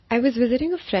I was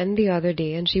visiting a friend the other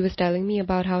day and she was telling me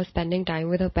about how spending time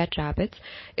with her pet rabbits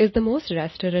is the most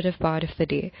restorative part of the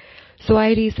day. So I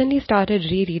recently started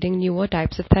rereading newer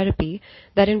types of therapy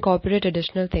that incorporate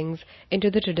additional things into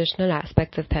the traditional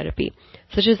aspects of therapy,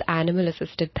 such as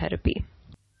animal-assisted therapy.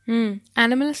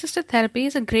 Animal-assisted therapy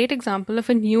is a great example of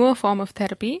a newer form of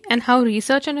therapy and how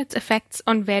research on its effects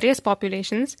on various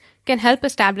populations can help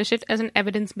establish it as an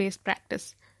evidence-based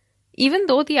practice. Even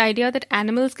though the idea that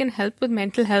animals can help with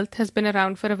mental health has been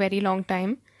around for a very long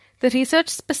time, the research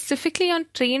specifically on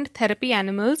trained therapy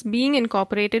animals being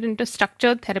incorporated into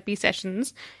structured therapy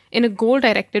sessions in a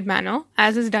goal-directed manner,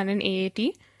 as is done in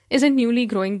AAT, is a newly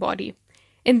growing body.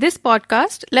 In this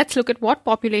podcast, let's look at what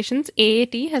populations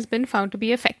AAT has been found to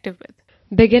be effective with.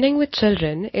 Beginning with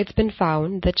children, it's been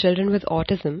found that children with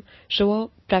autism show a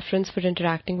preference for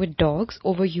interacting with dogs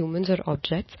over humans or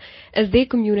objects as they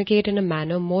communicate in a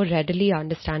manner more readily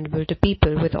understandable to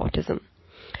people with autism.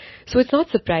 So it's not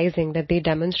surprising that they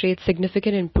demonstrate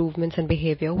significant improvements in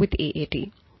behavior with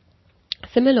AAT.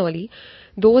 Similarly,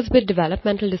 those with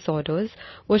developmental disorders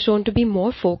were shown to be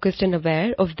more focused and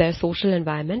aware of their social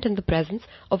environment in the presence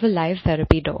of a live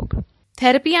therapy dog.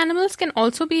 Therapy animals can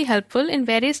also be helpful in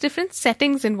various different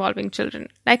settings involving children,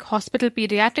 like hospital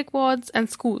pediatric wards and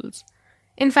schools.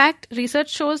 In fact, research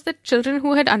shows that children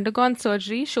who had undergone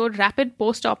surgery showed rapid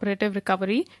post-operative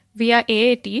recovery via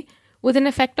AAT with an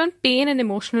effect on pain and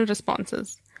emotional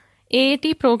responses.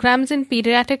 AAT programs in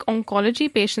pediatric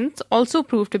oncology patients also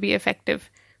proved to be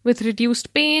effective, with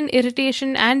reduced pain,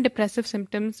 irritation, and depressive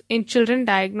symptoms in children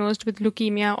diagnosed with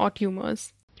leukemia or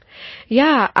tumors.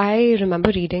 Yeah, I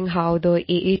remember reading how the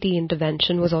AAT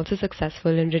intervention was also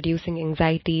successful in reducing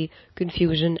anxiety,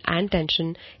 confusion, and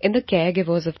tension in the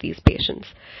caregivers of these patients.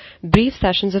 Brief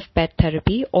sessions of pet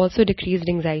therapy also decreased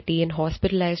anxiety in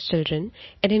hospitalized children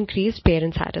and increased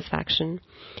parent satisfaction.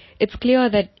 It's clear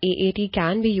that AAT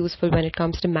can be useful when it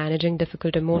comes to managing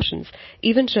difficult emotions.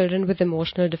 Even children with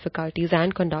emotional difficulties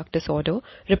and conduct disorder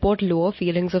report lower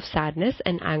feelings of sadness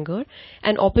and anger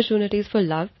and opportunities for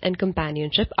love and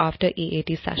companionship after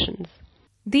AAT sessions.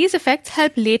 These effects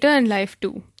help later in life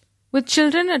too. With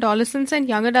children, adolescents, and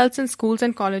young adults in schools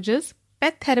and colleges,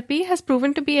 pet therapy has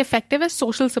proven to be effective as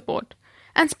social support,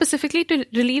 and specifically to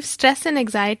relieve stress and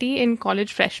anxiety in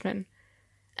college freshmen.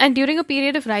 And during a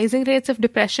period of rising rates of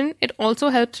depression, it also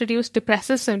helps reduce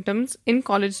depressive symptoms in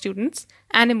college students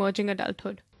and emerging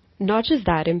adulthood. Not just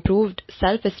that, improved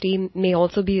self-esteem may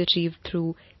also be achieved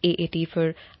through AAT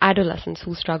for adolescents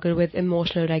who struggle with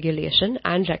emotional regulation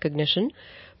and recognition,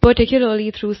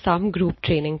 particularly through some group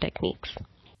training techniques.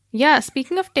 Yeah,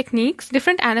 speaking of techniques,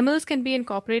 different animals can be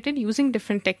incorporated using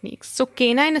different techniques. So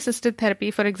canine-assisted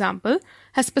therapy, for example,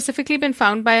 has specifically been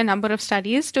found by a number of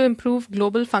studies to improve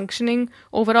global functioning,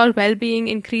 overall well-being,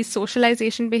 increase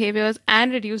socialization behaviors,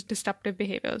 and reduce disruptive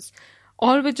behaviors,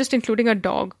 all with just including a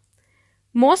dog.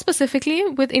 More specifically,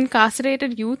 with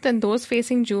incarcerated youth and those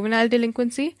facing juvenile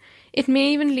delinquency, it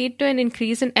may even lead to an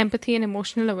increase in empathy and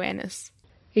emotional awareness.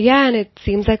 Yeah, and it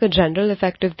seems like a general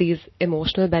effect of these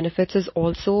emotional benefits is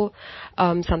also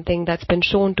something that's been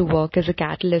shown to work as a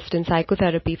catalyst in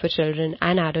psychotherapy for children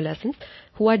and adolescents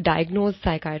who are diagnosed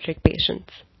psychiatric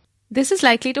patients. This is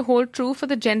likely to hold true for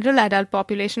the general adult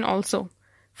population also.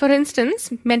 For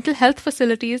instance, mental health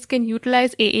facilities can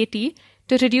utilize AAT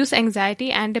to reduce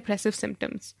anxiety and depressive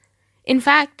symptoms. In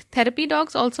fact, therapy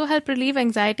dogs also help relieve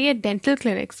anxiety at dental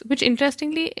clinics, which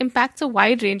interestingly impacts a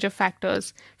wide range of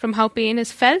factors, from how pain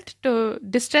is felt to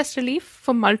distress relief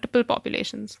for multiple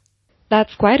populations.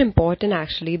 That's quite important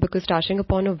actually, because touching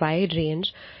upon a wide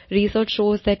range, research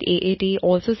shows that AAT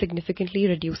also significantly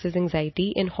reduces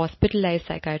anxiety in hospitalized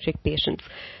psychiatric patients.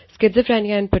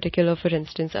 Schizophrenia in particular, for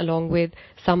instance, along with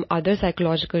some other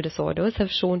psychological disorders, have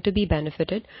shown to be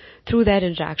benefited through their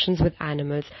interactions with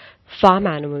animals, farm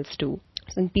animals too.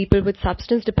 And people with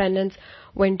substance dependence,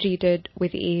 when treated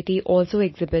with AAT, also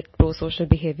exhibit prosocial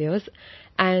behaviors.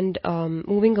 And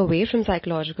moving away from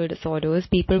psychological disorders,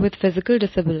 people with physical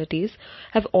disabilities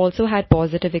have also had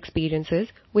positive experiences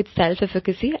with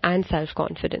self-efficacy and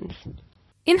self-confidence.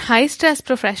 In high-stress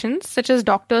professions, such as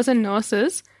doctors and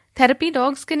nurses, therapy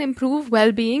dogs can improve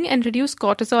well-being and reduce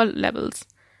cortisol levels.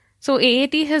 So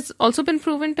AAT has also been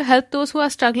proven to help those who are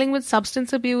struggling with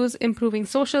substance abuse, improving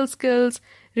social skills,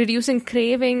 reducing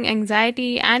craving,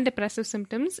 anxiety, and depressive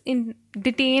symptoms in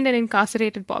detained and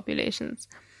incarcerated populations.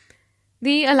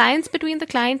 The alliance between the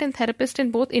client and therapist in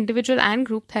both individual and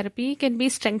group therapy can be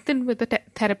strengthened with the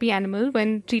therapy animal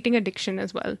when treating addiction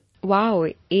as well. Wow,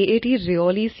 AAT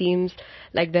really seems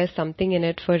like there's something in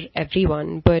it for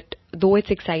everyone, but though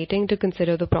it's exciting to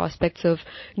consider the prospects of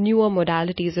newer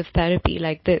modalities of therapy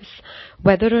like this,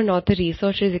 whether or not the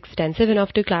research is extensive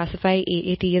enough to classify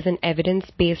AAT as an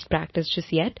evidence-based practice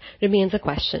just yet remains a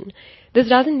question. This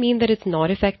doesn't mean that it's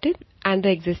not effective, and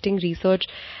the existing research,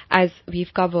 as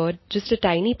we've covered, just a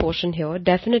tiny portion here,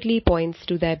 definitely points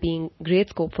to there being great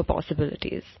scope for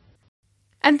possibilities.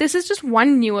 And this is just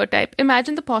one newer type.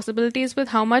 Imagine the possibilities with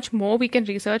how much more we can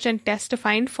research and test to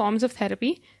find forms of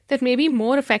therapy that may be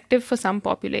more effective for some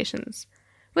populations.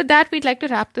 With that, we'd like to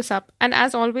wrap this up. And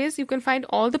as always, you can find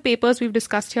all the papers we've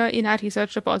discussed here in our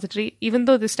research repository, even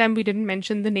though this time we didn't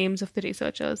mention the names of the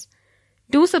researchers.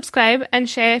 Do subscribe and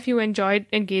share if you enjoyed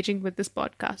engaging with this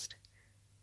podcast.